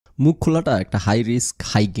মুখ খোলাটা একটা high risk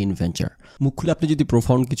high gain venture. মুখ খুলে আপনি যদি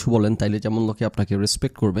প্রোফাউন্ড কিছু বলেন তাইলে যেমন লোকে আপনাকে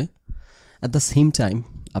রেসপেক্ট করবে, অ্যাট দ্য সেম টাইম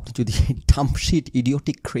আপনি যদি টাম্পশিট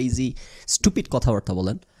ইডিওটিক ক্রেজি স্টুপিড কথাবার্তা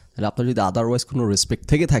বলেন তাহলে আপনার যদি আদারওয়াইজ কোনো রেসপেক্ট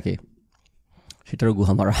থেকে থাকে সেটারও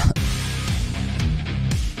গুহা মারা।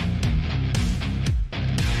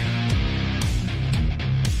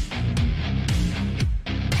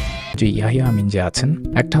 যে ইয়াহিয়া আমিন যে আছেন,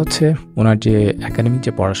 একটা হচ্ছে ওনার যে একাডেমিক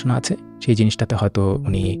যে পড়াশোনা আছে সেই জিনিসটাতে হয়তো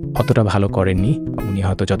উনি অতটা ভালো করেননি। উনি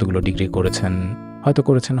হয়তো যতগুলো ডিগ্রি করেছেন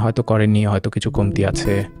হয়তো করেননি, হয়তো কিছু কমতি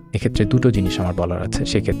আছে। এক্ষেত্রে দুটো জিনিস আমার বলার আছে।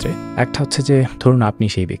 সেক্ষেত্রে একটা হচ্ছে যে ধরুন আপনি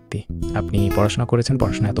সেই ব্যক্তি, আপনি পড়াশোনা করেছেন,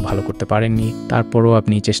 পড়াশোনা এত ভালো করতে পারেননি, তারপরও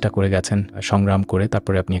আপনি চেষ্টা করে গেছেন, সংগ্রাম করে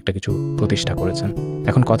তারপরে আপনি একটা কিছু প্রতিষ্ঠা করেছেন।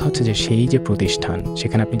 এখন কথা হচ্ছে যে সেই যে প্রতিষ্ঠান,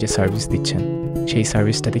 সেখানে আপনি যে সার্ভিস দিচ্ছেন সেই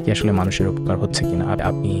সার্ভিসটাতে কি আসলে মানুষের উপকার হচ্ছে কিনা,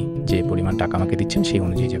 আপনি যে পরিমাণ টাকা আমাকে দিচ্ছেন সেই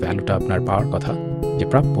অনুযায়ী যে ভ্যালুটা আপনার পাওয়ার কথা, যে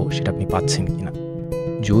প্রাপ্য, সেটা আপনি পাচ্ছেন কিনা।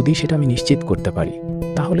 যদি সেটা আমি নিশ্চিত করতে পারি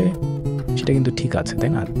তাহলে সেটা কিন্তু ঠিক আছে,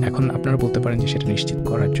 তাই না? এখন আপনারা বলতে পারেন যে সেটা নিশ্চিত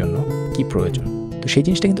করার জন্য কি প্রয়োজন, তো সেই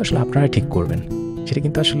জিনিসটা কিন্তু আসলে আপনারা ঠিক করবেন। সেটা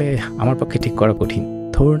কিন্তু আসলে আমার পক্ষে ঠিক করা কঠিন।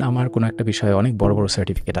 ধরুন আমার কোনো একটা বিষয়ে অনেক বড় বড়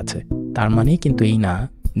সার্টিফিকেট আছে, তার মানেই কিন্তু এই না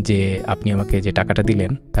যে আপনি আমাকে যে টাকাটা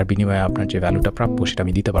দিলেন তার বিনিময়ে আপনার যে ভ্যালুটা প্রাপ্য সেটা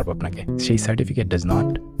আমি দিতে পারবো আপনাকে। সেই certificate does not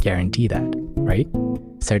guarantee that, right?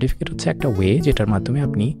 Certificate হচ্ছে একটা ওয়ে যেটার মাধ্যমে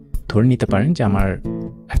আপনি ধরে নিতে পারেন যে আমার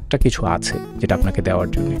একটা কিছু আছে যেটা আপনাকে দেওয়ার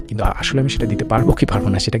জন্য, কিন্তু আসলে আমি সেটা দিতে পারবো কি পারবো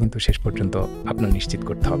না সেটা কিন্তু শেষ পর্যন্ত আপনার নিশ্চিত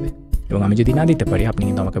করতে হবে। এবং আমি যদি না দিতে পারি আপনি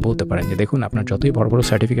কিন্তু আমাকে বলতে পারেন যে দেখুন আপনার যতই বড় বড়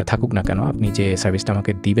সার্টিফিকেট থাকুক না কেন, আপনি যে সার্ভিসটা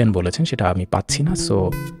আমাকে দিবেন বলেছেন সেটা আমি পাচ্ছি না, সো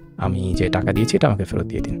আমি যে টাকা দিয়েছি এটা আমাকে ফেরত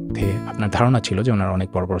দিয়ে দিন। আপনার ধারণা ছিল যে ওনার অনেক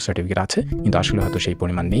বড় বড় সার্টিফিকেট আছে কিন্তু আসলে হয়তো সেই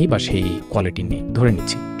পরিমাণ নেই বা সেই কোয়ালিটি নেই, ধরে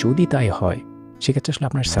নিচ্ছি। যদি তাই হয় সেক্ষেত্রে আসলে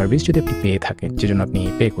আপনার সার্ভিস যদি আপনি পেয়ে থাকেন, যে জন্য আপনি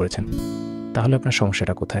পে করেছেন, তাহলে আপনার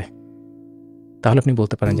সমস্যাটা কোথায়? তাহলে আপনি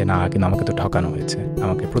বলতে পারেন যে না, কিন্তু আমাকে তো ঠকানো হয়েছে,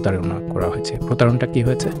 আমাকে প্রতারণা করা হয়েছে। প্রতারণাটা কি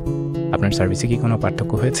হয়েছে? আপনার সার্ভিসে কি কোনো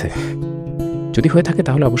পার্থক্য হয়েছে? যদি হয়ে থাকে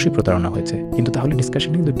তাহলে অবশ্যই প্রতারণা হয়েছে, কিন্তু তাহলে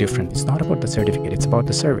ডিসকাশন কিন্তু different. It's not about the certificate, it's about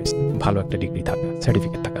the service. ভালো একটা ডিগ্রি থাকা,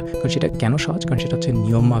 সার্টিফিকেট থাকা, কারণ সেটা কেন সহজ? কারণ সেটা হচ্ছে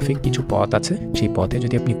নিয়ম মাফিক কিছু পথ আছে, সেই পথে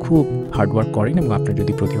যদি আপনি খুব হার্ডওয়ার্ক করেন এবং আপনার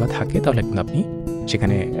যদি প্রতিভা থাকে তাহলে কিন্তু আপনি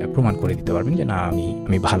সেখানে প্রমাণ করে দিতে পারবেন যে না,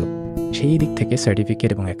 আমি ভালো। সেই দিক থেকে সার্টিফিকেট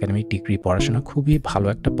এবং একাডেমিক ডিগ্রি পড়াশোনা খুবই ভালো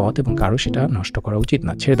একটা পথ এবং কারো সেটা নষ্ট করা উচিত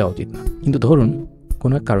না, ছেড়ে দেওয়া উচিত না। কিন্তু ধরুন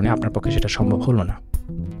কোনো এক কারণে আপনার পক্ষে সেটা সম্ভব হলো না,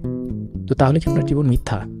 তো তাহলে কি আপনার জীবন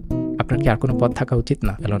মিথ্যা? আপনার কি আর কোনো পথ থাকা উচিত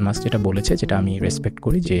না? এলন মাস্ক যেটা বলেছে, যেটা আমি রেসপেক্ট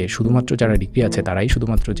করি, যে শুধুমাত্র যারা ডিগ্রি আছে তারাই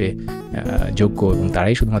শুধুমাত্র যে যোগ্য এবং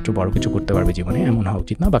তারাই শুধুমাত্র বড় কিছু করতে পারবে জীবনে, এমন হওয়া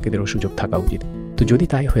উচিত না, বাকিদেরও সুযোগ থাকা উচিত। তো যদি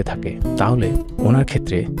তাই হয়ে থাকে তাহলে ওনার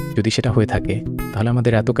ক্ষেত্রে যদি সেটা হয়ে থাকে তাহলে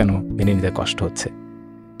আমাদের এত কেন মেনে নিতে কষ্ট হচ্ছে?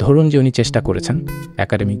 ধরুন যে উনি চেষ্টা করেছেন,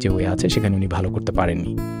 একাডেমিক যে ওয়ে আছে সেখানে উনি ভালো করতে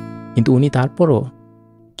পারেননি, কিন্তু উনি তারপরও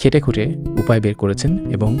খেটে খুঁটে উপায় বের করেছেন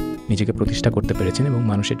এবং নিজেকে প্রতিষ্ঠা করতে পেরেছেন এবং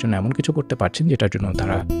মানুষের জন্য এমন কিছু করতে পারছেন যেটার জন্য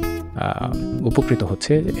তারা উপকৃত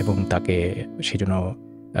হচ্ছে এবং তাকে সেই জন্য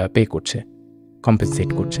পে করছে, কম্পেনসেট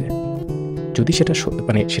করছে। যদি সেটা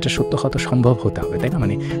সেটা সত্য হয়তো সম্ভব হতে হবে, তাই না?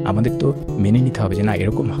 আমাদের তো মেনে নিতে হবে যে না,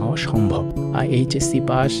 এরকম হওয়া সম্ভব। এইচএসসি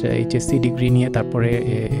পাস, এইচএসসি ডিগ্রি নিয়ে তারপরে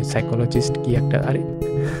সাইকোলজিস্ট কি একটা, আরে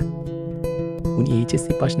উনি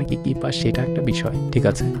এইচএসসি পাস নাকি কি পাস সেটা একটা বিষয়, ঠিক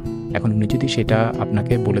আছে। এখন উনি যদি সেটা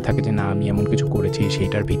আপনাকে বলে থাকে যে না আমি এমন কিছু করেছি,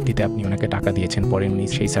 সেইটার ভিত্তিতে আপনি ওনাকে টাকা দিয়েছেন, পরে উনি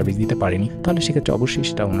সেই সার্ভিস দিতে পারেনি, তাহলে সেক্ষেত্রে অবশ্যই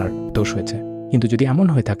সেটা ওনার দোষ হয়েছে। কিন্তু যদি এমন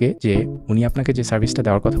হয়ে থাকে যে উনি আপনাকে যে সার্ভিসটা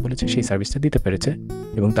দেওয়ার কথা বলেছে সেই সার্ভিসটা দিতে পেরেছে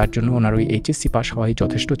এবং তার জন্য ওনার ওই এইচএসসি পাস হওয়াই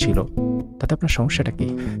যথেষ্ট ছিল, তাতে আপনার সমস্যাটা কি?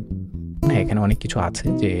 না, এখানে অনেক কিছু আছে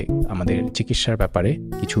যে আমাদের চিকিৎসার ব্যাপারে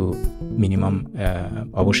কিছু মিনিমাম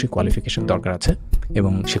অবশ্যই কোয়ালিফিকেশন দরকার আছে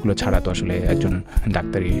এবং সেগুলো ছাড়া তো আসলে একজন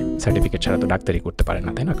ডাক্তারি সার্টিফিকেট ছাড়া তো ডাক্তারি করতে পারে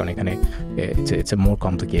না, তাই না? কারণ এখানে it's a more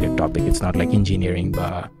complicated topic, it's not like engineering বা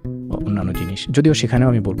অন্যান্য জিনিস। যদিও সেখানেও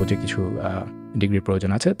আমি বলবো যে কিছু ডিগ্রির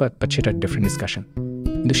প্রয়োজন আছে, বাট সেটা ডিফারেন্ট ডিসকাশন।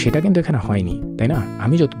 কিন্তু সেটা কিন্তু এখানে হয়নি, তাই না?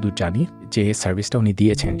 আমি যতদূর জানি যে সার্ভিসটা উনি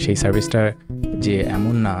দিয়েছেন সেই সার্ভিসটা যে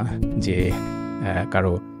এমন না যে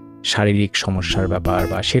কারো শারীরিক সমস্যার ব্যাপার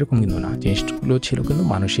বা সেরকম কিন্তু না, জিনিসগুলো ছিল কিন্তু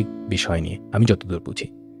মানসিক বিষয় নিয়ে, আমি যতদূর বুঝি।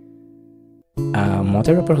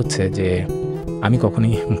 মজার ব্যাপার হচ্ছে যে আমি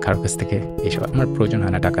কখনোই কারোর কাছ থেকে এইসব আমার প্রয়োজন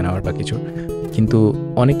হয় না টাকা নেওয়ার বা কিছু, কিন্তু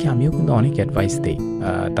আমিও কিন্তু অনেক অ্যাডভাইস দিই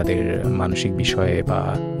তাদের মানসিক বিষয়ে বা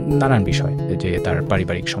নানান বিষয়, যে তার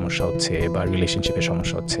পারিবারিক সমস্যা হচ্ছে বা রিলেশনশিপের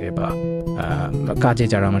সমস্যা হচ্ছে বা কাজে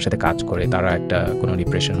যারা আমার সাথে কাজ করে তারা একটা কোনো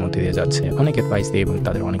ডিপ্রেশনের মধ্যে দিয়ে যাচ্ছে, অনেক অ্যাডভাইস দিই এবং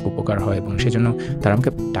তাদের অনেক উপকার হয় এবং সেজন্য তারা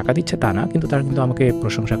আমাকে টাকা দিচ্ছে তা না, কিন্তু তারা কিন্তু আমাকে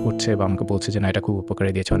প্রশংসা করছে বা আমাকে বলছে যে না এটা খুব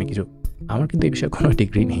উপকারে দিয়েছে অনেক কিছু। আমার কিন্তু এই বিষয়ে কোনো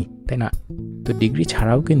ডিগ্রি নেই, তাই না? তো ডিগ্রি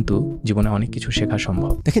ছাড়াও কিন্তু জীবনে অনেক কিছু শেখা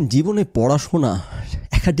সম্ভব। দেখেন, জীবনে পড়াশোনা,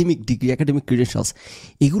 একাডেমিক ডিগ্রি, একাডেমিক ক্রিডেন্সিয়ালস,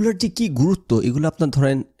 এগুলোর যে কী গুরুত্ব, এগুলো আপনার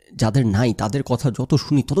ধরেন যাদের নাই তাদের কথা যত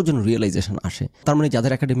শুনি তত যেন রিয়েলাইজেশন আসে। তার মানে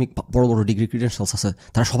যাদের একাডেমিক বড় বড় ডিগ্রি ক্রিডেন্সিয়ালস আছে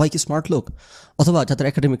তারা সবাই কি স্মার্ট লোক, অথবা যাদের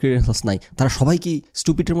একাডেমিক ক্রিডেন্সিয়ালস নাই তারা সবাই কি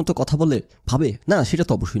স্টুপিডের মতো কথা বলে ভাবে? না, সেটা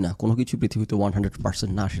তো অবশ্যই না। কোনো কিছু পৃথিবীতে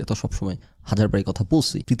 100% না, সেটা তো সবসময় হাজারবারই কথা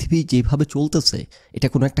বলছি। পৃথিবী যেভাবে চলতেছে এটা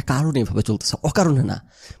কোনো একটা কারণে এভাবে চলতেছে, অকারণে না।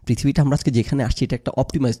 পৃথিবীটা আমরা আজকে যেখানে আসছি এটা একটা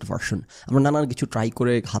অপটিমাইজড ভার্সন। আমরা নানান কিছু ট্রাই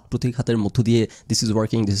করে ঘাত প্রতিঘাতের মধ্য দিয়ে this is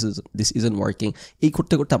working, this isn't working, এই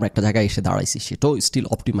করতে করতে আমরা একটা জায়গায় এসে দাঁড়াইছি। সেটাও স্টিল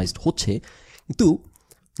অপটিমাইজড হচ্ছে, কিন্তু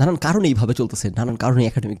নানান কারণে এইভাবে চলতেছে। নানান কারণে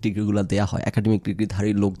একাডেমিক ডিগ্রিগুলো দেওয়া হয়, একাডেমিক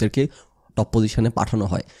ডিগ্রিধারী লোকদেরকে টপ পজিশনে পাঠানো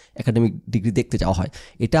হয়, একাডেমিক ডিগ্রি দেখতে যাওয়া হয়।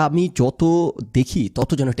 এটা আমি যত দেখি তত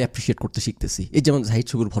যেন এটা অ্যাপ্রিসিয়েট করতে শিখতেছি। এই যেমন জাহিদ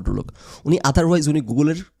সাবুর ভদ্রলোক, উনি আদারওয়াইজ উনি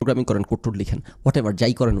গুগলের প্রোগ্রামিং করেন, কোড টোড লিখেন, হোয়াট এভার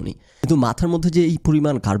যাই করেন উনি, কিন্তু মাথার মধ্যে যে এই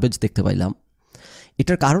পরিমাণ গার্বেজ দেখতে পাইলাম,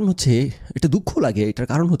 এটার কারণ হচ্ছে, এটা দুঃখ লাগে, এটার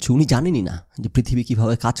কারণ হচ্ছে উনি জানেনই না যে পৃথিবী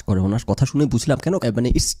কীভাবে কাজ করে। ওনার কথা শুনে বুঝলাম কেন, মানে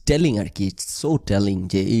ইটস টেলিং আর কি, ইটস সো টেলিং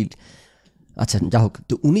যে এই, আচ্ছা যা হোক।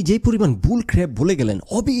 তো উনি যেই পরিমাণ বুল ক্র্যাপ বলে গেলেন,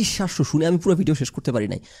 অবিশ্বাস্য। শুনে আমি পুরো ভিডিও শেষ করতে পারি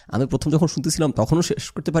নাই। আমি প্রথম যখন শুনতেছিলাম তখনও শেষ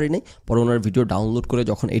করতে পারি নাই, পরে ওনার ভিডিও ডাউনলোড করে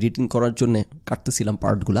যখন এডিটিং করার জন্য কাটতেছিলাম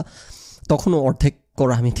পার্টগুলা, তখনও অর্ধেক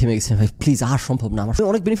করা আমি থেমে গেছি। ভাই প্লিজ, আর সম্ভব না। আমার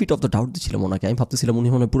অনেক বেনিফিট অফ দ্য ডাউট দিচ্ছিলাম ওনাকে। আমি ভাবতেছিলাম উনি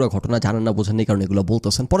মনে পুরো ঘটনা জানেন না, বোঝেন নেই, কারণ এগুলো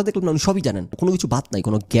বলতেছেন। পরে দেখলাম না, উনি সবই জানেন, কোনো কিছু বাদ নাই,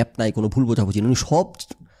 কোনো গ্যাপ নাই, কোনো ভুল বোঝাবুঝি, উনি সব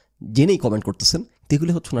জেনেই কমেন্ট করতেছেন।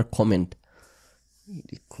 এগুলি হচ্ছে ওনার কমেন্ট।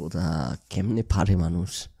 খোদা, কেমনে পারে মানুষ।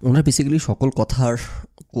 ওনার বেসিক্যালি সকল কথার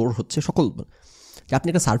কোর হচ্ছে সকল যে আপনি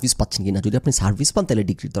একটা সার্ভিস পাচ্ছেন কিনা। যদি আপনি সার্ভিস পান তাহলে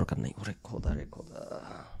ডিগ্রির দরকার নেই। ওরে খোদা রে খোদা।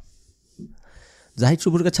 জাহিদ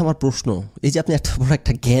সাবুরের কাছে আমার প্রশ্ন, এই যে আপনি একটা বড়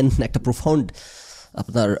একটা জ্ঞান, একটা প্রোফাউন্ড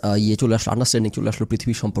আপনার চলে আসলো, আন্ডারস্ট্যান্ডিং চলে আসলো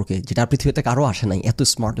পৃথিবী সম্পর্কে, যেটা পৃথিবীতে কারো আসে নাই। এত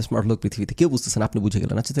স্মার্ট লোক পৃথিবীতে কেউ বুঝতেছেন, আপনি বুঝে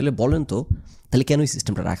গেলেন। আচ্ছা তাহলে বলেন তো, তাহলে কেন এই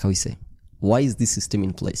সিস্টেমটা রাখা হয়েছে? Y is this system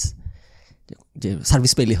in place? যে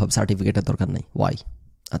সার্ভিস পেলেই হবে, সার্টিফিকেটের দরকার নেই, ওয়াই?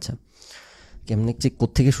 আচ্ছা, কেমনে যে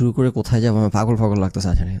কোত্থেকে শুরু করে কোথায় যাবো, আমার পাগল লাগতেছে।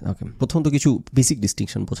 আচ্ছা ওকে, প্রথমত কিছু বেসিক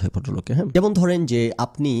ডিস্টিংশন বোঝায় ভদ্রলোকে। হ্যাঁ, যেমন ধরেন যে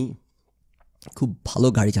আপনি খুব ভালো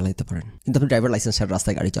গাড়ি চালাতে পারেন, কিন্তু আপনি ড্রাইভার লাইসেন্স ছাড়া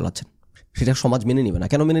রাস্তায় গাড়ি চালাচ্ছেন, সেটা সমাজ মেনে নেবে না।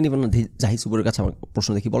 কেন মেনে নেবে না? জাহিদ সাবুরের কাছে আমার প্রশ্ন,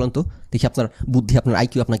 দেখি বলেন তো, দেখি আপনার বুদ্ধি, আপনার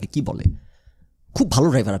আইকিউ আপনাকে কি বলে। খুব ভালো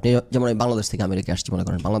ড্রাইভার আপনি, যেমন আমি বাংলাদেশ থেকে আমেরিকা আসছি, মনে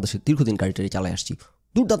করেন বাংলাদেশে দীর্ঘদিন গাড়ি টাড়ি চালাই আসছি,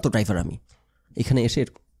 দুর্দান্ত ড্রাইভার আমি। এখানে এসে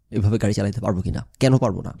এভাবে গাড়ি চালাতে পারবো কিনা? কেন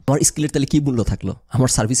পারবো না? আমার স্কিলের তাহলে কী মূল্য থাকলো? আমার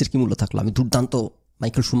সার্ভিসের কী মূল্য থাকলো? আমি দুর্দান্ত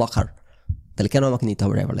মাইকেল শুমাখার, তাহলে কেন আমাকে নিতে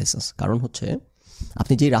হবে ড্রাইভার লাইসেন্স? কারণ হচ্ছে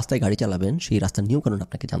আপনি যেই রাস্তায় গাড়ি চালাবেন সেই রাস্তার নিয়মকানুন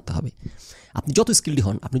আপনাকে জানতে হবে। আপনি যত স্কিলডি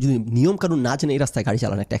হন, আপনি যদি নিয়মকানুন না জেনে এই রাস্তায় গাড়ি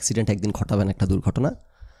চালান, একটা অ্যাক্সিডেন্ট একদিন ঘটাবেন, একটা দুর্ঘটনা,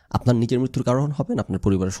 আপনার নিজের মৃত্যুর কারণ হবেন, আপনার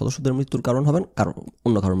পরিবারের সদস্যদের মৃত্যুর কারণ হবেন, কারণ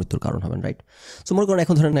অন্য কারোর মৃত্যুর কারণ হবেন, রাইট? সো মনে করেন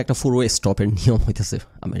এখন ধরেন একটা 4-ওয়ে স্টপের নিয়ম হইতেছে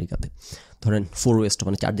আমেরিকাতে। ধরেন 4-ওয়ে স্টপ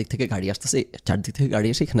মানে চারদিক থেকে গাড়ি আসতেছে, চারদিক থেকে গাড়ি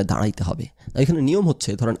এসে এখানে দাঁড়াইতে হবে। এখানে নিয়ম হচ্ছে,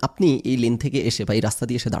 ধরেন আপনি এই লেন থেকে এসে বা এই রাস্তা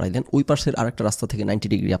দিয়ে এসে দাঁড়াইলেন, ওই পাশের আরেকটা রাস্তা থেকে 90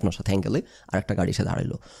 ডিগ্রি আপনার সাথে অ্যাঙ্গেলে আরেকটা গাড়ি এসে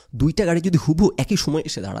দাঁড়াইলো। দুইটা গাড়ি যদি হুবহু একই সময়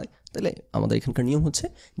এসে দাঁড়ায়, তাহলে আমাদের এখানকার নিয়ম হচ্ছে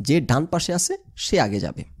যে ডান পাশে আছে সে আগে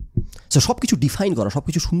যাবে। সো সব কিছু ডিফাইন করা, সব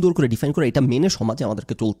কিছু সুন্দর করে ডিফাইন করা, এটা মেনে সমাজে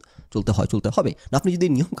আমাদেরকে চলতে হবে। না আপনি যদি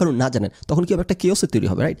নিয়মকানুন না জানেন, তখন কি হবে? একটা কেওসের তৈরি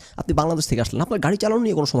হবে, রাইট? আপনি বাংলাদেশ থেকে আসলেন, আপনার গাড়ি চালানো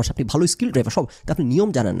নিয়ে কোনো সমস্যা, আপনি ভালো স্কিল ড্রাইভার সব, আপনি নিয়ম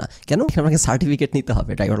জানেন না কেন? আপনাকে সার্টিফিকেট নিতে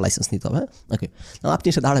হবে, ড্রাইভার লাইসেন্স নিতে হবে। ওকে, আপনি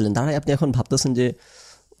এসে দাঁড়ালেন, আপনি এখন ভাবতেছেন যে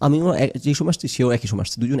আমিও যেই সময় আসছি সেও একই সময়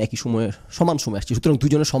আসছে, দুজন একই সময়ে সমান সময় আসছি, সুতরাং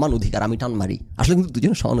দুজনের সমান অধিকার, আমি টান মারি। আসলে কিন্তু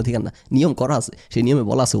দুজনের সমান অধিকার না, নিয়ম করা আছে, সেই নিয়মে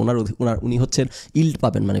বলা আছে উনি হচ্ছেন ইল্ড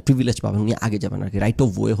পাবেন, মানে প্রিভিলেজ পাবেন, উনি আগে যাবেন আর কি, রাইট অফ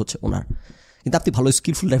ওয়ে হচ্ছে ওনার। কিন্তু আপনি ভালো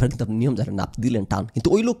স্কিলফুল ড্রাইভার, কিন্তু আপনি নিয়ম জানেন না, আপনি দিলেন টান, কিন্তু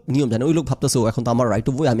ওই লোক নিয়ম জানে, ওই লোক ভাবতেছে ও এখন তো আমার রাইট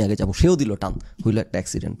অফ ওয়ে, আমি আগে যাবো, সেও দিল টান, হইলো একটা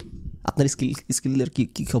অ্যাক্সিডেন্ট। আপনার স্কিলের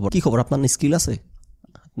কি খবর? আপনার স্কিল আছে,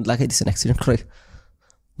 লাগাই দিচ্ছেন, অ্যাক্সিডেন্ট করে।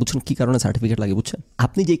 বুঝছেন কী কারণে সার্টিফিকেট লাগে? বুঝছেন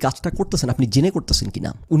আপনি যেই কাজটা করতেছেন আপনি জেনে করতেছেন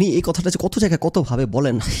কিনা? উনি এই কথাটা যে কত জায়গায় কতভাবে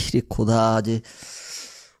বলেন, রে খোদা, যে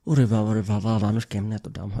ওরে বাবা মানুষ কেমনে এত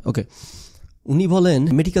দাম হয়। ওকে, উনি বলেন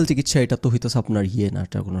মেডিকেল চিকিৎসা এটা তো হইতেছে আপনার না,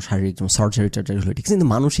 এটা কোনো শারীরিক সার্জারি রিলেটেড, কিন্তু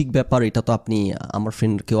মানসিক ব্যাপার এটা তো আপনি, আমার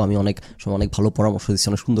ফ্রেন্ডকেও আমি অনেক সময় অনেক ভালো পরামর্শ দিচ্ছি,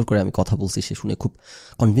 অনেক সুন্দর করে আমি কথা বলছি, সে শুনে খুব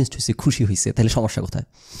কনভিন্সড হয়েছে, খুশি হয়েছে। তাহলে সমস্যা কোথায়?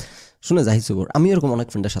 শুনে জাহিদ সাবুর, আমি এরকম অনেক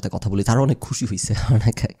ফ্রেন্ডের সাথে কথা বলি, তারা অনেক খুশি হয়েছে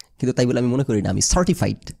অনেক, কিন্তু তাই বলে আমি মনে করি না আমি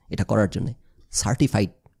সার্টিফাইড এটা করার জন্য।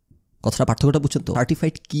 সার্টিফাইড কথাটা পার্থক্যটা বুঝছেন তো?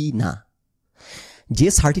 সার্টিফাইড কি না, যে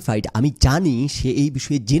সার্টিফাইড আমি জানি সে এই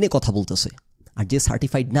বিষয়ে জেনে কথা বলতেছে, আর যে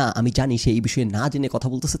সার্টিফাইড না, আমি জানি সে এই বিষয়ে না জেনে কথা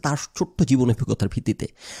বলতেছে তার ছোট্ট জীবন অভিজ্ঞতার ভিত্তিতে।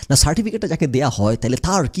 না, সার্টিফিকেটটা যাকে দেওয়া হয় তাহলে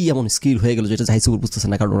তার কি এমন স্কিল হয়ে গেল যেটা জাহিদ সাবুর বুঝতেছে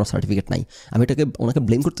না, কারণ ওনার সার্টিফিকেট নাই। আমি ওনাকে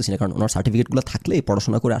ব্লেম করতেছি না, কারণ ওনার সার্টিফিকেটগুলো থাকলে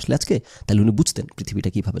পড়াশোনা করে আসলে আজকে, তাহলে উনি বুঝতেন পৃথিবীটা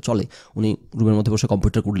কীভাবে চলে। উনি রুমের মধ্যে বসে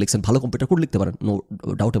কম্পিউটার কোড লিখছেন, ভালো কম্পিউটার কোড লিখতে পারেন, নো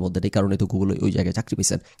ডাউটের মধ্যে, এই কারণে তো গুগলে ওই জায়গায় চাকরি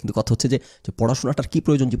পেয়েছেন। কিন্তু কথা হচ্ছে যে পড়াশোনাটার কী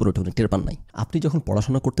প্রয়োজন জীবনে ওটা উনি টের পান নাই। আপনি যখন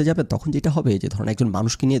পড়াশোনা করতে যাবেন তখন যেটা হবে যে ধরেন একজন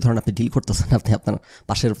মানুষকে নিয়ে ধরেন আপনি ডিল করতেছেন, আপনি আপনার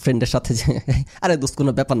পাশের ফ্রেন্ডের সাথে যে আরে দোস্ত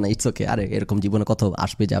কোনো ব্যাপার না, ইটস ওকে, আরে এরকম জীবনে কত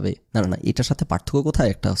আসবে যাবে, না না না, এটার সাথে পার্থক্য কোথায়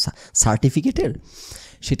একটা সার্টিফিকেটের?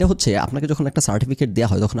 সেটা হচ্ছে আপনাকে যখন একটা সার্টিফিকেট দেওয়া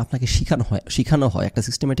হয় তখন আপনাকে শেখানো হয় একটা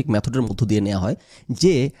সিস্টেমেটিক মেথডের মধ্য দিয়ে নেওয়া হয়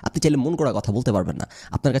যে আপনি চাইলে মন করা কথা বলতে পারবেন না।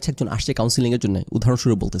 আপনার কাছে একজন আসছে কাউন্সিলিংয়ের জন্য,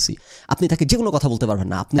 উদাহরণস্বরূপ বলতেছি, আপনি তাকে যে কোনো কথা বলতে পারবেন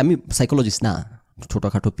না। আমি সাইকোলজিস্ট না,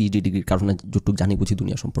 ছোটোখাটো পিএইচডি ডিগ্রির কারণে যতটুকু জানি বুঝি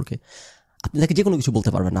দুনিয়া সম্পর্কে, আপনি তাকে যে কোনো কিছু বলতে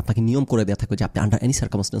পারবেন না। আপনাকে নিয়ম করে দেওয়া থাকবে যে আপনি আন্ডার এনি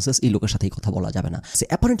সার্কামস্টেন্সেস এই লোকের সাথেই কথা বলা যাবে না। সে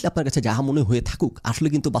অ্যাপারেন্টলি আপনার কাছে যাহা মনে হয়ে থাকুক, আসলে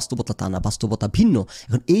কিন্তু বাস্তবতা তা না, বাস্তবতা ভিন্ন।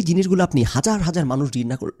 এখন এই জিনিসগুলো আপনি হাজার হাজার মানুষ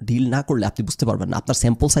ডিল না করলে আপনি বুঝতে পারবেন না। আপনার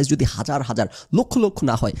স্যাম্পল সাইজ যদি হাজার হাজার লক্ষ লক্ষ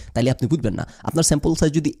না হয় তাহলে আপনি বুঝবেন না। আপনার স্যাম্পল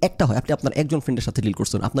সাইজ যদি একটা হয়, আপনি আপনার একজন ফ্রেন্ডের সাথে ডিল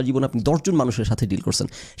করছেন, আপনার জীবনে আপনি 10 জন মানুষের সাথে ডিল করছেন,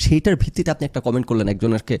 সেইটার ভিত্তিতে আপনি একটা কমেন্ট করলেন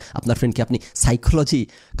একজনকে, আপনার ফ্রেন্ডকে আপনি সাইকোলজি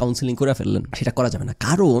কাউন্সিলিং করে ফেললেন, সেটা করা যাবে না।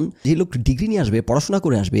 কারণ যে লোক ডিগ্রি নিয়ে আসবে, পড়াশোনা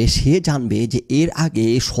করে আসবে, সে জানবে যে এর আগে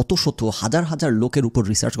শত শত হাজার হাজার লোকের উপর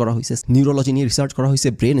রিসার্চ করা হয়েছে, নিউরোলজি নিয়ে রিসার্চ করা হয়েছে,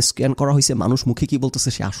 ব্রেন স্ক্যান করা হয়েছে, মানুষ মুখে কী বলতেছে,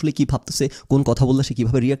 সে আসলে কী ভাবতেছে, কোন কথা বললে সে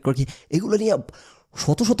কীভাবে রিয়াক্ট করে, এগুলো নিয়ে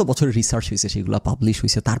শত শত বছরের রিসার্চ হয়েছে, সেগুলো পাবলিশ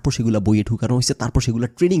হয়েছে, তারপর সেগুলো বইয়ে ঢুকানো হয়েছে, তারপর সেগুলো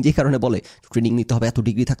ট্রেনিং, যে কারণে বলে ট্রেনিং নিতে হবে, এত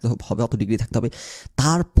ডিগ্রি থাকতে হবে, অত ডিগ্রি থাকতে হবে,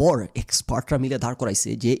 তারপর এক্সপার্টরা মিলে দাঁড় করাইছে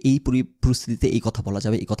যে এই পরিস্থিতিতে এই কথা বলা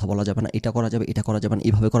যাবে, এই কথা বলা যাবে না, এটা করা যাবে, এটা করা যাবে না,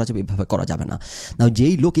 এইভাবে করা যাবে, এইভাবে করা যাবে না। না,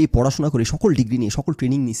 যেই লোক এই পড়াশোনা করে সকল ডিগ্রি নিয়ে, সকল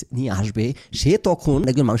ট্রেনিং নিয়ে আসবে, সে তখন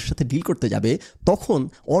একজন মানুষের সাথে ডিল করতে যাবে, তখন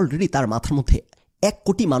অলরেডি তার মাথার মধ্যে 1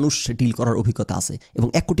 কোটি মানুষ ডিল করার অভিজ্ঞতা আছে, এবং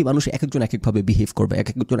 1 কোটি মানুষ এক একজন এক একভাবে বিহেভ করবে, এক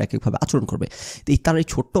একজন এক একভাবে আচরণ করবে। তার এই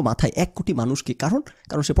ছোট্ট মাথায় 1 কোটি মানুষকে, কারণ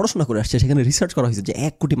সে পড়াশোনা করে আসছে, সেখানে রিসার্চ করা হয়েছে যে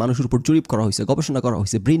 1 কোটি মানুষের উপর জরিপ করা হয়েছে, গবেষণা করা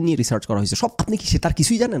হয়েছে, ব্রেন নিয়ে রিসার্চ করা হয়েছে, সব। আপনি কি তার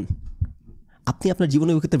কিছুই জানেন? আপনি আপনার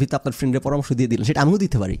জীবনের অভিজ্ঞতার ভিত্তিতে আপনার ফ্রেন্ডের পরামর্শ দিয়ে দিলেন, সেটা আমিও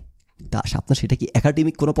দিতে পারি। আপনার সেটা কি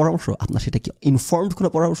একাডেমিক কোনো পরামর্শ? আপনার সেটা কি ইনফর্মড কোনো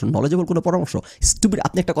পরামর্শ, নলেজেবল কোনো পরামর্শ? স্টুপিড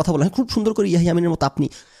আপনি একটা কথা বলেন, খুব সুন্দর করে ইয়াহিয়া আমিনের মতো আপনি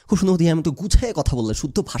খুব সুন্দর ইয়াহিয়া আমিন তো গুছায় কথা বললেন,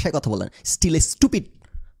 শুদ্ধ ভাষায় কথা বললেন, স্টিল এ স্টুপিড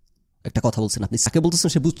একটা কথা বলছেন আপনি, তাকে বলতেছেন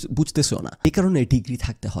সে বুঝতেছেও না। এই কারণে ডিগ্রি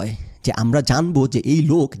থাকতে হয় যে আমরা জানবো যে এই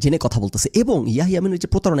লোক জেনে কথা বলতেছে। এবং ইয়াহিয়া আমিনের যে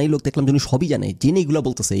প্রতারণা, এই লোক দেখলাম যিনি সবই জানে, জেনে এগুলো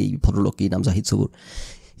বলতেছে, এই ভদ্রলোক কি নাম, জাহিদ সাবুর,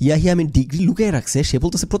 ইয়াহিয়া আমিন ডিগ্রি লুকিয়ে রাখছে, সে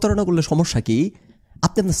বলতেছে প্রতারণা করলে সমস্যা কি,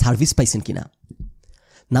 আপনি আপনার সার্ভিস পাইছেন কিনা।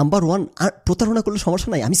 নাম্বার 1, আর প্রতারণা করলে সমস্যা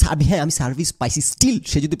নাই, আমি সার্ভিস পাইছি, স্টিল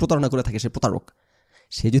সে যদি প্রতারণা করে থাকে সে প্রতারক,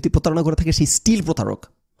 সে যদি প্রতারণা করে থাকে সেই স্টিল প্রতারক,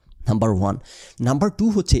 নাম্বার 1। নাম্বার 2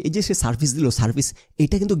 হচ্ছে এই যে সে সার্ভিস দিল, সার্ভিস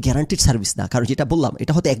এটা কিন্তু গ্যারান্টিড সার্ভিস না, কারণ যেটা বললাম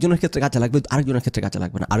এটা হয়তো একজনের ক্ষেত্রে কাজে লাগবে, আরেকজনের ক্ষেত্রে কাজে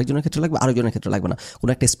লাগবে না, আরেকজনের ক্ষেত্রে লাগবে, আরেকজনের ক্ষেত্রে লাগবে না, কোনো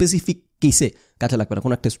একটা স্পেসিফিক কেসে কাজে লাগবে না,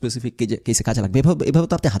 কোনো একটা স্পেসিফিক কেসে কাজে লাগবে। এভাবে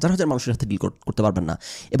তো আপনি হাজার হাজার মানুষের সাথে ডিল করতে পারবেন না।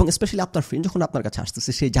 এবং স্পেশালি আপনার ফ্রেন্ড যখন আপনার কাছে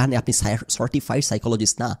আসতেছে, সে জানে আপনি সার্টিফাইড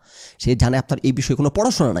সাইকোলজিস্ট না, সে জানে আপনার এই বিষয়ে কোনো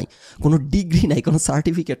পড়াশোনা নাই, কোনো ডিগ্রি নাই, কোনো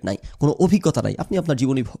সার্টিফিকেট নাই, কোনো অভিজ্ঞতা নাই, আপনি আপনার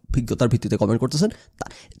জীবনী অভিজ্ঞতার ভিত্তিতে কমেন্ট করতেছেন,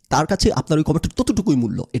 তার কাছে আপনার ওই কমেন্টের ততটুকুই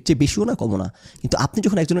মূল্য, এর চেয়ে বেশিও না কমও না। কিন্তু আপনি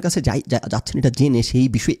যখন একজনের কাছে যাচ্ছেন এটা জেনে সেই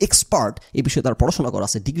বিষয়ে এক্সপার্ট, এই বিষয়ে তার পড়াশোনা করা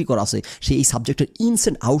আছে, ডিগ্রি করা আছে, সে এই সাবজেক্টের ইনস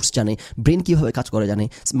অ্যান্ড আউটস জানে, ব্রেন কীভাবে কাজ করে জানে,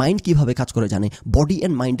 মাইন্ড কীভাবে কাজ করে জানে, বডি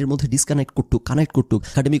অ্যান্ড মাইন্ডের মধ্যে কানেক্ট করতুক,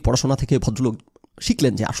 একাডেমিক পড়াশোনা থেকে ভদ্রলোক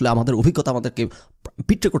শিখলেন যে আসলে আমাদের অভিজ্ঞতা আমাদেরকে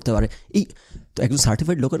বিট্রে করতে পারে। এই তো একজন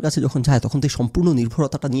সার্টিফাইড লোকের কাছে যখন যায় তখন তো সম্পূর্ণ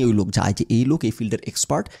নির্ভরতাটা নিয়ে ওই লোক যায় যে এই লোক এই ফিল্ডের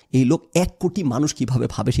এক্সপার্ট, এই লোক 1 কোটি মানুষ কীভাবে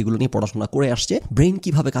ভাবে সেগুলো নিয়ে পড়াশোনা করে আসছে, ব্রেন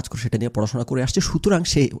কীভাবে কাজ করে সেটা নিয়ে পড়াশোনা করে আসছে, সুতরাং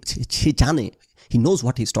সে জানে, he knows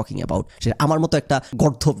what he is talking about. সে আমার মতো একটা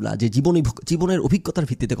গর্ধব না যে জীবনের অভিজ্ঞতার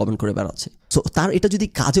ভিত্তিতে কমেন্ট করে বেড়াচ্ছে। সো তার এটা যদি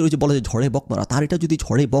কাজে, ওই যে বলে যে ঝড়ে বক মারা, তার এটা যদি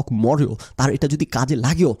ঝড়ে বক মরেও, তার এটা যদি কাজে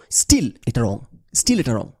লাগেও, স্টিল এটা রং।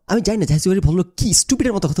 আমি জানি না জাহিদ সাবুর বললো কি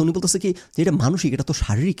স্টুপিডের মতো কথা, উনি বলতেছে কি যে এটা মানসিক, এটা তো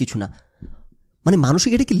শারীরিক কিছু না। মানে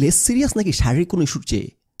মানসিক এটা কি লেস সিরিয়াস নাকি শারীরিক কোনো ইস্যুর চেয়ে?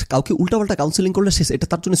 কাউকে উল্টাপাল্টা কাউন্সিলিং করলে এটা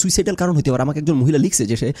তার জন্য সুইসাইডাল কারণ হতে পারে। আমাকে একজন মহিলা লিখছে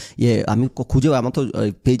যে সে আমি খুঁজেও, আমার তো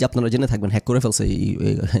পেজ আপনারা জেনে থাকবেন হ্যাক করে ফেলছে,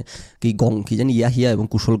 কি জানি ইয়াহিয়া এবং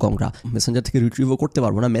কুশল গংরা, মেসেঞ্জার থেকে রিট্রিভও করতে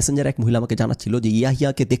পারবো না। মেসেঞ্জার এক মহিলা আমাকে জানাচ্ছিল যে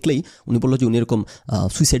ইয়াহিয়াকে দেখলেই উনি বললো যে উনি এরকম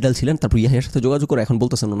সুইসাইডাল ছিলেন, তারপর ইয়াহিয়ার সাথে যোগাযোগ করে এখন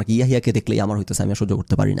বলতেছেন ওনাকে ইয়াহিয়াকে দেখলেই আমার হইতেছে, আমি সহ্য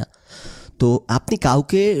করতে পারি না। তো আপনি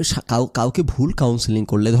কাউকে ভুল কাউন্সিলিং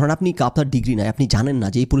করলে, ধরেন আপনি আপনার ডিগ্রি নাই, আপনি জানেন না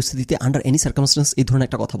যে এই পরিস্থিতিতে আন্ডার এনি সার্কামস্টেন্স এই ধরনের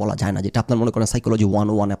একটা কথা বলা যায় না, যেটা আপনার মনে করেন সাইকোলজি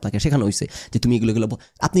 101 আপনাকে শেখানো হয়েছে যে তুমি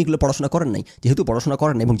আপনি এগুলো পড়াশোনা করেন নাই, যেহেতু পড়াশোনা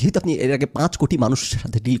করেন নাই এবং যেহেতু আপনি এর আগে 5 কোটি মানুষের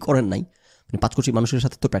সাথে ডিল করেন নাই, মানে 5 কোটি মানুষের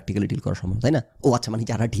সাথে তো প্র্যাকটিক্যালি ডিল করা সম্ভব, তাই না? ও আচ্ছা, মানে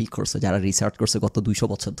যারা ডিল করছে, যারা রিসার্চ করছে গত 200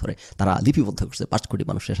 বছর ধরে, তারা লিপিবদ্ধ করছে 5 কোটি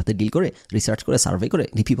মানুষের সাথে ডিল করে, রিসার্চ করে, সার্ভে করে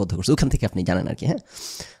লিপিবদ্ধ করছে, ওখান থেকে আপনি জানেন আর কি। হ্যাঁ,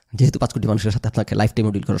 যেহেতু 5 কোটি মানুষের সাথে আপনাকে লাইফ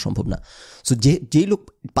টাইমও ডিল করা সম্ভব না, সো যেই লোক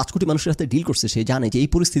 5 কোটি মানুষের সাথে ডিল করছে সে জানে যে এই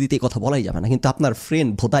পরিস্থিতিতে এই কথা বলাই যাবে না। কিন্তু আপনার ফ্রেন্ড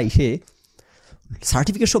ভোদাই সে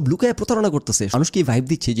সার্টিফিকেট সব লুকায় প্রতারণা করতেছে, মানুষকে ভাইব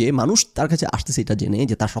দিচ্ছে যে মানুষ তার কাছে আসতেছে এটা জেনে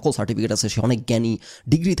যে তার সকল সার্টিফিকেট আছে, সে অনেক জ্ঞানী,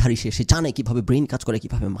 ডিগ্রিধারী, সে জানে কীভাবে ব্রেন কাজ করে,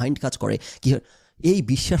 কীভাবে মাইন্ড কাজ করে, কী এই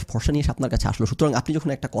বিশ্বাস ভরসা নিয়ে সে আপনার কাছে আসলো। সুতরাং আপনি যখন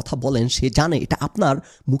একটা কথা বলেন, সে জানে এটা আপনার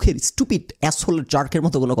মুখের স্টুপিড অ্যাসহোল জার্কের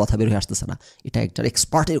মতো কোনো কথা বের হয়ে আসতেছে না, এটা একটা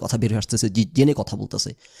এক্সপার্টের কথা বের হয়ে আসতেছে, যে জেনে কথা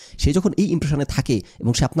বলতেছে। সে যখন এই ইমপ্রেশনে থাকে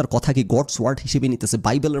এবং সে আপনার কথাকে গডস ওয়ার্ড হিসেবে নিতেছে,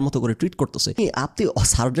 বাইবেলের মতো করে ট্রিট করতেছে, আপনি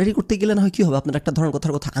সার্জারি করতে গেলে না হয় কী হবে, আপনার একটা ধরনের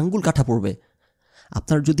কথার কথা আঙ্গুল কাটা পড়বে।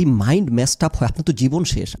 আপনার যদি মাইন্ড মেসড আপ হয়, আপনার তো জীবন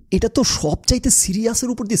শেষ। এটা তো সবচাইতে সিরিয়াসের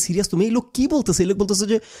উপর দিয়ে সিরিয়াস। তুমি এই লোক কী বলতেছে? এই লোক বলতেছে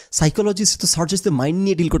যে সাইকোলজিস্ট তো সার্জারিস্ট মাইন্ড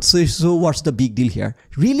নিয়ে ডিল করতেছে, so what's the big deal here?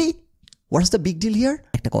 Really what's the big deal here?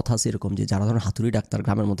 একটা কথা আছে এরকম যে যারা ধরুন হাতুড়ি ডাক্তার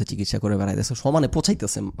গ্রামের মধ্যে চিকিৎসা করে বেড়াইতেছে, সমানে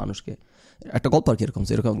পৌঁছাইতেছে মানুষকে। একটা গল্প আর কি এরকম,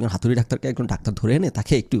 এরকম একজন হাতুড়ি ডাক্তারকে একজন ডাক্তার ধরে এনে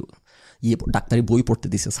তাকে একটু ডাক্তারি বই পড়তে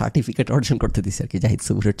দিছে, সার্টিফিকেট অর্জন করতে দিছে আর কি, জাহিদ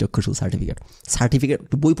সাবুরের চক্ষুশূল সার্টিফিকেট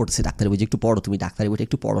একটু বই পড়তেছে ডাক্তারি বই, যে একটু পড়ো তুমি ডাক্তারি বইটা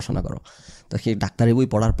একটু পড়াশোনা করো। তো সে ডাক্তারি বই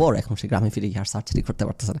পড়ার পর এখন সে গ্রামে ফিরে গিয়ে আর সার্জারি করতে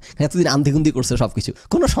পারতেছে না, এতদিন আন্ধিগুন্দি করছে সব কিছু,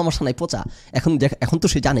 কোনো সমস্যা নাই, পচা। এখন তো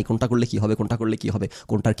সে জানে কোনটা করলে কী হবে, কোনটা করলে কী হবে,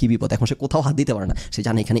 কোনটার কী বিপদ। এখন সে কোথাও হাত দিতে পারে না, সে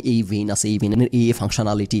জানে এখানে এই ভেইন আছে, এই ভেইনের এই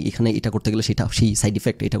ফাংশনালিটি, এখানে এটা করতে গেলে সেটা, সেই সাইড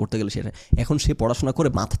ইফেক্ট, এটা করতে গেলে সেটা। এখন সে পড়াশোনা করে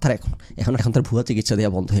মাথা তার এখন তার ভুয়া চিকিৎসা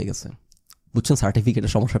দেওয়া বন্ধ হয়ে গেছে। বুঝছেন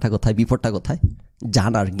সার্টিফিকেটের সমস্যাটা কোথায়, বিপদটা কোথায়,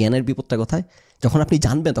 জানার জ্ঞানের বিপদটা কোথায়? যখন আপনি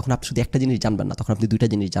জানবেন তখন আপনি শুধু একটা জিনিস জানবেন না, তখন আপনি দুইটা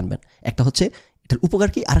জিনিস জানবেন। একটা হচ্ছে এটার উপকার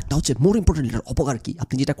কী, আর একটা হচ্ছে মোর ইম্পর্টেন্ট এটার অপকার কী।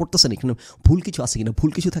 আপনি যেটা করতেছেন এখানে ভুল কিছু আছে কিনা,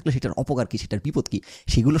 ভুল কিছু থাকলে সেটার অপকার কী, সেটার বিপদ কী,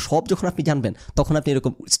 সেগুলো সব যখন আপনি জানবেন তখন আপনি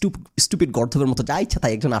এরকম স্টুপিড গর্ধবের মতো যা ইচ্ছা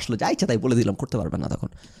তাই একজন আসলো, যা ইচ্ছা তাই বলে দিলাম করতে পারবেন না তখন।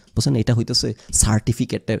 বুঝছেন, এটা হইতেছে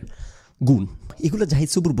সার্টিফিকেটের গুণ। এগুলো জাহিদ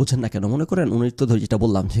সাবুর বোঝেন না কেন? মনে করেন উনি তো যেটা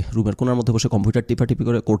বললাম যে রুমের কোনার মধ্যে বসে কম্পিউটার টিপাটিপি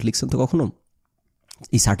করে কোড লিখছেন, তো কখনো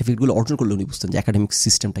এই সার্টিফিকেটগুলো অর্জন করলে উনি বুঝতেন যে একাডেমিক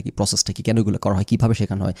সিস্টেমটা কী, প্রসেসটা কী, কেন এগুলো করা হয়, কীভাবে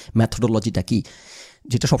শেখানো হয়, ম্যাথোডোলজিটা কী।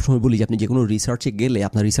 যেটা সবসময় বলি যে আপনি যে কোনো রিসার্চে গেলে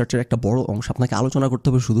আপনার রিসার্চের একটা বড় অংশ আপনাকে আলোচনা করতে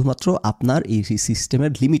হবে শুধুমাত্র আপনার এই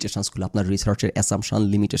সিস্টেমের লিমিটেশনসগুলো, আপনার রিসার্চের অ্যাসাম্পশন,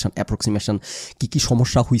 লিমিটেশন, অ্যাপ্রক্সিমেশন, কী কী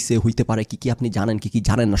সমস্যা হইতে পারে, কী কী আপনি জানেন, কী কী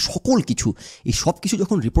জানেন না, সকল কিছু। এই সব কিছু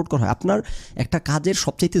যখন রিপোর্ট করা হয়, আপনার একটা কাজের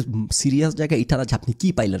সবচাইতে সিরিয়াস জায়গা এটা না যে আপনি কী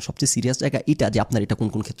পাইলেন, সবচেয়ে সিরিয়াস জায়গা এটা যে আপনার এটা কোন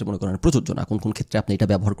কোন ক্ষেত্রে মনে করেন প্রযোজ্য না, কোন কোন ক্ষেত্রে আপনি এটা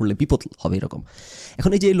ব্যবহার করলে বিপদ হবে এরকম।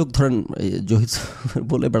 এখন এই যে লোক ধরেন জহিদ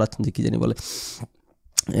বলে বেড়াচ্ছেন যে কী জানি বলে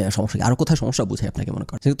সমস্যা, আরও কোথায় সমস্যা বুঝাই আপনাকে মনে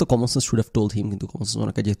করেন, যেহেতু common sense should have told him, কিন্তু কমন সেন্স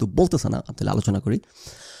ওনাকে যেহেতু বলতেছে না, তাহলে আলোচনা করি।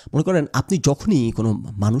 মনে করেন আপনি যখনই কোনো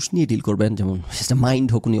মানুষ নিয়ে ডিল করবেন, যেমন সেটা মাইন্ড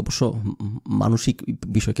হোক, উনি অবশ্য মানসিক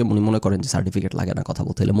বিষয়কে উনি মনে করেন যে সার্টিফিকেট লাগে না কথা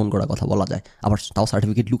বলতে হলে, মন গড়া কথা বলা যায়, আবার তাও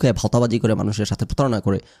সার্টিফিকেট লুকায় ভাওতাবাজি করে মানুষের সাথে প্রতারণা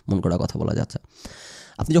করে মন গড়া কথা বলা যাচ্ছে।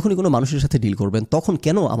 আপনি যখনই কোনো মানুষের সাথে ডিল করবেন তখন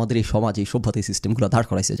কেন আমাদের এই সমাজ, এই সভ্যতা, এই সিস্টেমগুলো দাঁড়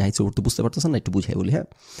করাইছে, জাহিদ সাবুর তো বুঝতে পারতেছেন না, একটু বুঝাই বলি। হ্যাঁ,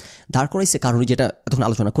 দাঁড় করাইছে কারণে যেটা এতক্ষণ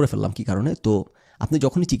আলোচনা করে ফেললাম কী কারণে। তো আপনি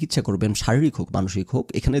যখনই চিকিৎসা করবেন, শারীরিক হোক মানসিক হোক,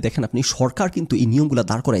 এখানে দেখেন আপনি সরকার কিন্তু এই নিয়মগুলো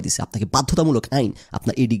দাঁড় করাই দিচ্ছে, আপনাকে বাধ্যতামূলক আইন,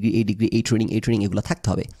 আপনার এই ডিগ্রি, এই ট্রেনিং এগুলো থাকতে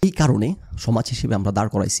হবে। এই কারণে সমাজ হিসেবে আমরা দাঁড়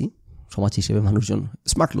করাইছি, সমাজ হিসেবে মানুষজন,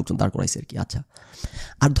 স্মার্ট লোকজন দাঁড় করাইছে আর কি। আচ্ছা,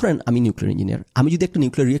 আর ধরেন আমি নিউক্লিয়ার ইঞ্জিনিয়ার, আমি যদি একটা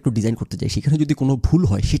নিউক্লিয়ার রিঅ্যাক্টর ডিজাইন করতে যাই, সেখানে যদি কোনো ভুল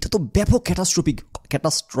হয় সেটা তো ব্যাপক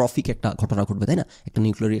ক্যাটাস্ট্রফিক একটা ঘটনা ঘটবে, তাই না? একটা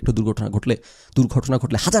নিউক্লিয়ার রিঅ্যাক্টর দুর্ঘটনা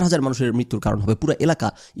ঘটলে হাজার হাজার মানুষের মৃত্যুর কারণ হবে, পুরো এলাকা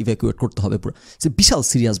ইভ্যাকুয়েট করতে হবে, পুরো বিশাল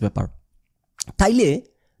সিরিয়াস ব্যাপার। তাইলে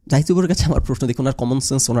জাহিদ সাবুরের কাছে আমার প্রশ্ন, দেখুন ওনার কমন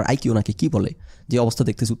সেন্স, ওনার আইকিউ ওনাকে কী বলে, যে অবস্থা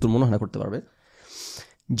দেখতেছি উত্তর মনে হয় না করতে পারবে,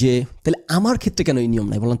 যে তাহলে আমার ক্ষেত্রে কেন এই নিয়ম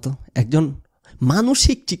নাই বলেন তো? একজন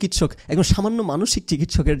মানসিক চিকিৎসক, একজন সামান্য মানসিক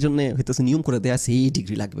চিকিৎসকের জন্য হইতেছে নিয়ম করে দেওয়া আছে এই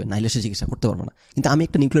ডিগ্রি লাগবে, নাইলে সে চিকিৎসা করতে পারবো না। কিন্তু আমি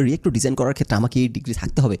একটা নিউক্লিয়ার রিঅ্যাক্টর ডিজাইন করার ক্ষেত্রে আমাকে এই ডিগ্রি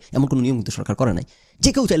থাকতে হবে এমন কোনো নিয়ম কিন্তু সরকার করে নাই। যে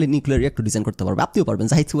কেউ চাইলে নিউক্লিয়ার রিঅ্যাক্টর ডিজাইন করতে পারবে, আপনিও পারবেন,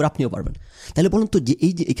 জাহিদ সাবুর আপনিও পারবেন। তাহলে বলুন তো, যে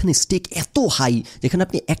এই যে এখানে স্টেক এত হাই, যেখানে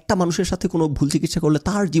আপনি একটা মানুষের সাথে কোনো ভুল চিকিৎসা করলে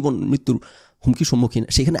তার জীবন মৃত্যুর হুমকির সম্মুখীন,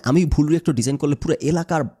 সেখানে আমি ভুল রিঅ্যাক্টর ডিজাইন করলে পুরো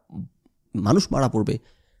এলাকার মানুষ মারা পড়বে,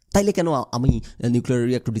 তাইলে কেন আমি নিউক্লিয়ার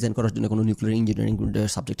রিঅ্যাক্টর ডিজাইন করার জন্য কোনো নিউক্লিয়ার ইঞ্জিনিয়ারিং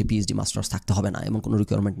সাবজেক্টে পিএইচডি মাস্টার্স থাকতে হবে না, এমন কোনো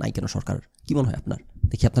রিকোয়ারমেন্ট নাই কেন সরকার? কী মনে হয় আপনার?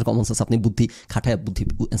 দেখি আপনার কমন সেন্স, আপনি বুদ্ধি খাটায় বুদ্ধি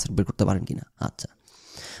অ্যান্সার বের করতে পারেন কিনা। আচ্ছা,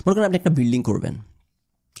 মনে করেন আপনি একটা বিল্ডিং করবেন,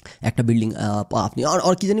 একটা বিল্ডিং আপনি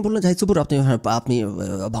আর কি জানি বললেন জাহিদ সাবুর, আপনি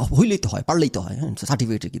হইলেই তো হয়, পারলেই তো হয়, হ্যাঁ,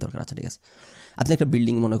 সার্টিফিকেটের কী দরকার? আচ্ছা ঠিক আছে, আপনি একটা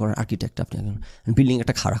বিল্ডিং মনে করেন আর্কিটেক্ট, আপনি বিল্ডিং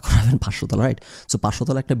একটা খাড়া করাবেন 500 তলা, রাইট? সো 500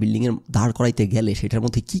 তলা একটা বিল্ডিংয়ের দাঁড় করাইতে গেলে সেটার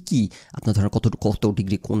মধ্যে কী আপনার ধরেন কত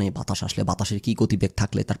ডিগ্রি কোণে বাতাস আসলে, বাতাসের কী গতিবেগ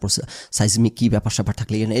থাকলে, তারপর সাইজমিক কী ব্যাপার স্যাপার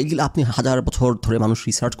থাকলে, এইগুলো আপনি 1000 বছর ধরে মানুষ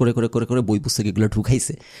রিসার্চ করে বই পুস্তকে এগুলো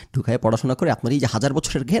ঢুকায় পড়াশোনা করে আপনার এই যে 1000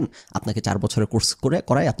 বছরের জ্ঞান আপনাকে 4 বছরের কোর্স করে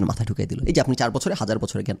করায় আপনার মাথায় ঢুকাই দিল। এই যে আপনি 4 বছরে 1000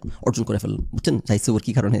 বছরের জ্ঞান অর্জন করে ফেললেন, বুঝছেন? জাহিদ সাবুর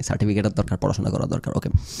কী কারণে সার্টিফিকেটের দরকার, পড়াশোনা করা দরকার, ওকে?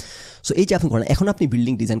 সো এই যে আপনি করেন, এখন আপনি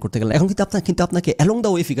বিল্ডিং ডিজাইন করতে গেলেন, এখন কিন্তু আপনাকে along the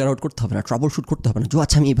way figure out করতে হবে না, ট্রাবল শুট করতে হবে না।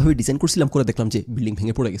 আচ্ছা আমি এইভাবে ডিজাইন করছিলাম, করে দেখলাম যে বিল্ডিং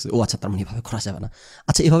ভেঙে পড়ে গেছে, ও আচ্ছা তার মানে এভাবে করা যাবে না।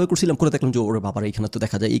 আচ্ছা এভাবে করছিলাম, করে দেখলাম যে ওরে বাবার এখানে তো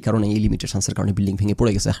দেখা যায় এই কারণে, এই লিমিটেশনসের কারণে বিল্ডিং ভেঙে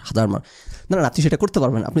পড়ে গেছে না, আপনি সেটা করতে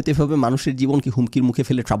পারবেন। আপনি তো এভাবে মানুষের জীবনকে হুমকির মুখে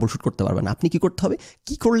ফেলে ট্রাবল শুট করতে পারবেন। আপনি কি করতে হবে,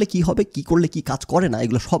 কি করলে কি হবে, কি করলে কি কাজ করে না,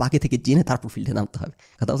 এগুলো সব আগে থেকে জেনে তারপর ফিল্ডে নামতে হবে।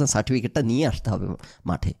 কথা বলছেন, সার্টিফিকেটটা নিয়ে আসতে হবে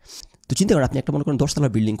মাঠে। তো চিন্তা করেন, আপনি একটা মনে করেন 10 তলা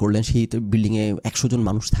বিল্ডিং করলেন, সেই বিল্ডিংয়ে 100 জন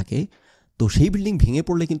মানুষ থাকে, তো সেই বিল্ডিং ভেঙে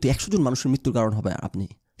পড়লে কিন্তু 100 জন মানুষের মৃত্যুর কারণ হবে। আপনি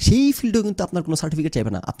সেই ফিল্ডেও কিন্তু আপনার কোনো সার্টিফিকেট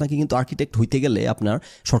চাইবে না। আপনাকে কিন্তু আর্কিটেক্ট হইতে গেলে আপনার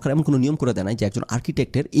সরকার এমন কোনো নিয়ম করে দেয় না যে একজন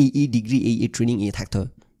আর্কিটেক্টের এই ডিগ্রি, এই ট্রেনিং থাকতে হবে,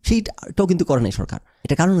 সেইটাও কিন্তু করে নাই সরকার।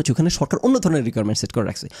 এটা কারণ হচ্ছে ওখানে সরকার অন্য ধরনের রিকোয়ারমেন্ট সেট করে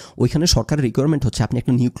রাখছে। ওইখানে সরকারের রিকোয়ারমেন্ট হচ্ছে আপনি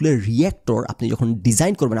একটা নিউক্লিয়ার রিঅ্যাক্টর আপনি যখন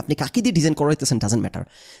ডিজাইন করবেন, আপনি কাকে দিয়ে design করাইতেছেন doesn't matter,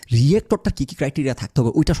 রিঅ্যাক্টরটা key key criteria থাকতে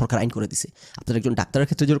হবে ওইটা সরকার আইন করে দিছে। আপনার একজন ডাক্তারের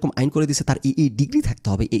ক্ষেত্রে যেরকম আইন করে দিছে তার এই ডিগ্রি থাকতে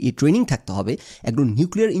হবে, এই ট্রেনিং থাকতে হবে। একজন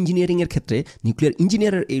নিউক্লিয়ার ইঞ্জিনিয়ারিংয়ের ক্ষেত্রে নিউক্লিয়ার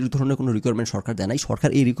ইঞ্জিনিয়ারের এই ধরনের কোনো রিকোয়ারমেন্ট সরকার দেয় নাই। সরকার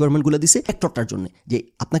এই রিকোয়ারমেন্টগুলো দিছে রিঅ্যাক্টরটার জন্য, যে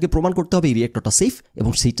আপনাকে প্রমাণ করতে হবে এই রিঅ্যাক্টরটা সেফ,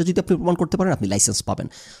 এবং সেইটা যদি আপনি প্রমাণ করতে পারেন আপনি লাইসেন্স পাবেন।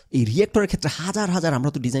 এই রিঅ্যাক্টরের ক্ষেত্রে হাজার আমরা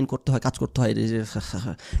তো ডিজাইন করতে হয়, কাজ করতে হয়,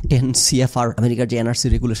 10 CFR আমেরিকার যে NRC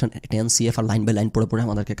regulation, 10 CFR line by line পড়ে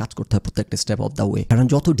আমাদেরকে কাজ করতে হয় প্রত্যেকটা স্টেপ অফ দ্য ওয়ে। কারণ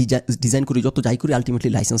যত ডিজাইন করি, যত যাই করি, আলটিমেটলি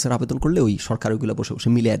লাইসেন্সের আবেদন করলে ওই সরকার ওইগুলো বসে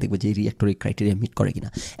মিলিয়ে দেখবে যে এই রিঅ্যাক্টরের ক্রাইটেরিয়া মিট করে কিনা।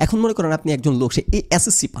 এখন মনে করেন আপনি একজন লোক, সে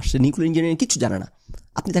SSC পাস, সে নিউক্লিয়ার ইঞ্জিনিয়ারিং কিছু জানে না,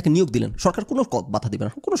 আপনি তাকে নিয়োগ দিলেন, সরকার কোনো বাধা দেবে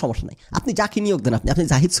না, কোনো সমস্যা নাই। আপনি যাকে নিয়োগ দেন, আপনি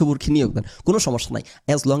জাহিদ সাবুরকে নিয়োগ দেন, কোনো সমস্যা নাই,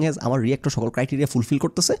 অ্যাজ লং অ্যাজ আমার রিঅ্যাক্টর সকল ক্রাইটেরিয়া ফুলফিল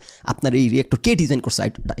করতেছে। আপনার এই রিঅ্যাক্টর কে ডিজাইন করছে,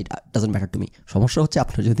 it doesn't matter to me. সমস্যা হচ্ছে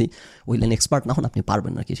আপনার যদি ওই লাইন এক্সপার্ট না হন, আপনি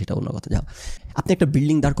পারবেন না কি, সেটা অন্য কথা। যাও, আপনি একটা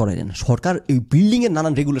বিল্ডিং দাঁড় করালেন, সরকার এই বিল্ডিংয়ের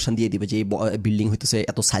নানান রেগুলেশন দিয়ে দিবে যে এই বিল্ডিং হইতেছে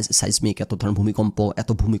এত সাইজমিক, এত ধরনের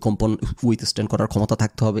ভূমিকম্পন উইথস্ট্যান্ড করার ক্ষমতা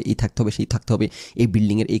থাকতে হবে, এই থাকতে হবে, সেই থাকতে হবে, এই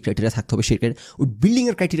বিল্ডিংয়ের এই ক্রাইটেরিয়া থাকতে হবে, সেই ওই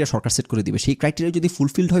বিল্ডিংয়ের ক্রাইটেরিয়া সরকার সেট করে দিবে। সেই ক্রাইটেরিয়া যদি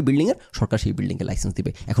ফুলফিলড হয় বিল্ডিংয়ের, সরকার সেই বিল্ডিংয়ে লাইসেন্স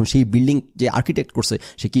দিবে। এখন সেই বিল্ডিং যে আর্কিটেক্ট করছে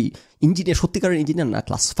সে কি ইঞ্জিনিয়ার, সত্যিকারের ইঞ্জিনিয়ার না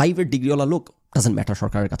ক্লাস 5-এর ডিগ্রিওয়ালা লোক, ডাজন্ট ম্যাটার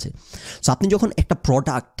সরকারের কাছে। সো আপনি যখন একটা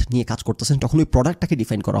প্রোডাক্ট নিয়ে কাজ করতেছেন তখন ওই প্রোডাক্টটাকে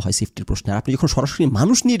ডিফাইন করা হয় সেফটির প্রশ্নে। আর আপনি যখন সরাসরি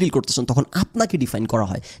মানুষ নিয়ে ডিল করতেছেন তখন আপনাকে ডিফাইন করা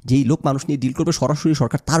হয়, যেই লোক মানুষ নিয়ে ডিল করবে সরাসরি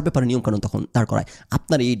সরকার তার ব্যাপারে নিয়মকানুন তখন দাঁড় করায়।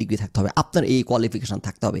 আপনার এই ডিগ্রি থাকতে হবে, আপনার এই কোয়ালিফিকেশান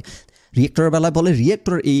থাকতে হবে। রিঅ্যাক্টরের বেলায় বলে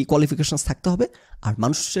রিঅ্যাক্টরের এই কোয়ালিফিকেশানস থাকতে হবে, আর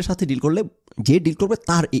মানুষের সাথে ডিল করলে যে ডিল করবে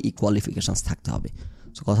তার এই কোয়ালিফিকেশানস থাকতে হবে।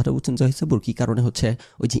 সো কথাটা বুঝছেন জাহিদ সাবুর, কী কারণে হচ্ছে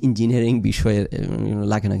ওই যে ইঞ্জিনিয়ারিং বিষয়ে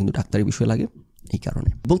লাগে না কিন্তু ডাক্তারি বিষয়ে লাগে, এই কারণে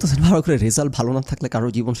বলতেছেন। ভালো করে রেজাল্ট ভালো না থাকলে কারো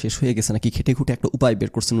জীবন শেষ হয়ে গেছে নাকি, খেটে খুঁটে একটা উপায়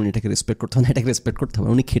বের করছেন, উনি এটাকে রেসপেক্ট করতে হবে না, এটাকে রেসপেক্ট করতে হবে।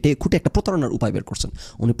 উনি খেটে খুঁটে একটা প্রতারণার উপায় বের করছেন।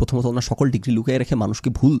 উনি প্রথমত ওনার সকল ডিগ্রি লুকিয়ে রেখে মানুষকে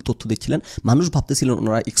ভুল তথ্য দিচ্ছিলেন। মানুষ ভাবতেছিলেন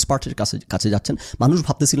ওনারা এক্সপার্টের কাছে যাচ্ছেন, মানুষ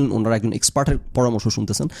ভাবতেছিলেন ওনারা একজন এক্সপার্টের পরামর্শ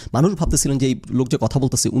শুনতেছেন, মানুষ ভাবতেছিলেন যে এই লোক যে কথা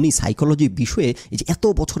বলতেছে উনি সাইকোলজি বিষয়ে এই যে এত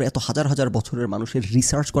বছরে এত হাজার বছরের মানুষের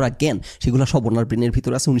রিসার্চ করা জ্ঞান সেগুলো সব ওনার ব্রেনের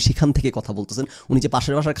ভিতরে আছে, উনি সেখান থেকে কথা বলতেছেন। উনি যে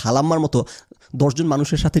পাশের বাসার খালাম্মার মতো 10 জন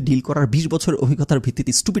মানুষের সাথে ডিল করার 20 বছরের অভিজ্ঞতার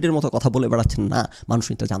ভিত্তিতে স্টুপিডের মতো কথা বলে বেড়াচ্ছেন, না, মানুষ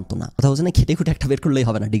এটা জানতো না। কথা বলছে না, খেটে খুঁটে একটা বের করলেই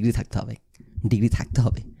হবে না, ডিগ্রি থাকতে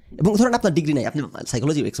হবে। এবং ধরেন আপনার ডিগ্রি নাই, আপনি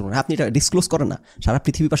সাইকোলজি এক্সপার্ট, আপনি এটা ডিসক্লোজ করেন না সারা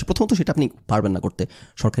পৃথিবীর পাশে, প্রথমত সেটা আপনি পারবেন না করতে।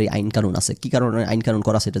 সরকারি আইন কানুন আছে, কী কারণে আইন কানুন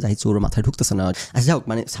করা সেটা জাহিদ সাবুরের মাথায় ঢুকতেছে না। আচ্ছা যাও,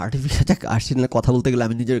 মানে সার্টিফিকেট আসছে না কথা বলতে গেলে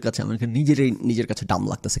আমি আমাকে নিজের কাছে ডাম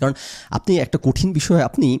লাগতেছে। কারণ আপনি একটা কঠিন বিষয়ে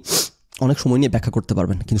আপনি অনেক সময় নিয়ে ব্যাখ্যা করতে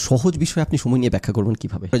পারবেন, কিন্তু সহজ বিষয়ে আপনি সময় নিয়ে ব্যাখ্যা করবেন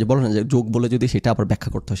কীভাবে? যে বলো না যে যোগ বলে যদি সেটা আবার ব্যাখ্যা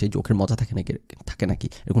করতে হয়, সেই যোগের মজা থাকে নাকি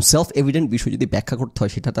এরকম সেলফ এভিডেন্ট বিষয় যদি ব্যাখ্যা করতে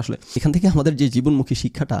হয়, সেটা তো আসলে এখান থেকে আমাদের যে জীবনমুখী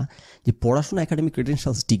শিক্ষাটা, যে পড়াশোনা একাডেমিক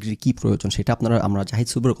ক্রেডেনশিয়ালস ডিগ্রি কী প্রয়োজন, সেটা আমরা জাহিদ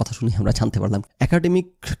সাবুরের কথা শুনে আমরা জানতে পারলাম। একাডেমিক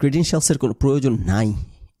ক্রেডেনশিয়ালসের কোনো প্রয়োজন নাই,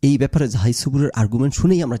 এই ব্যাপারে জাহিদ সাবুরের আর্গুমেন্ট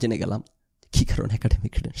শুনেই আমরা জেনে গেলাম কী কারণে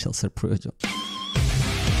একাডেমিক ক্রেডেনশিয়ালসের প্রয়োজন।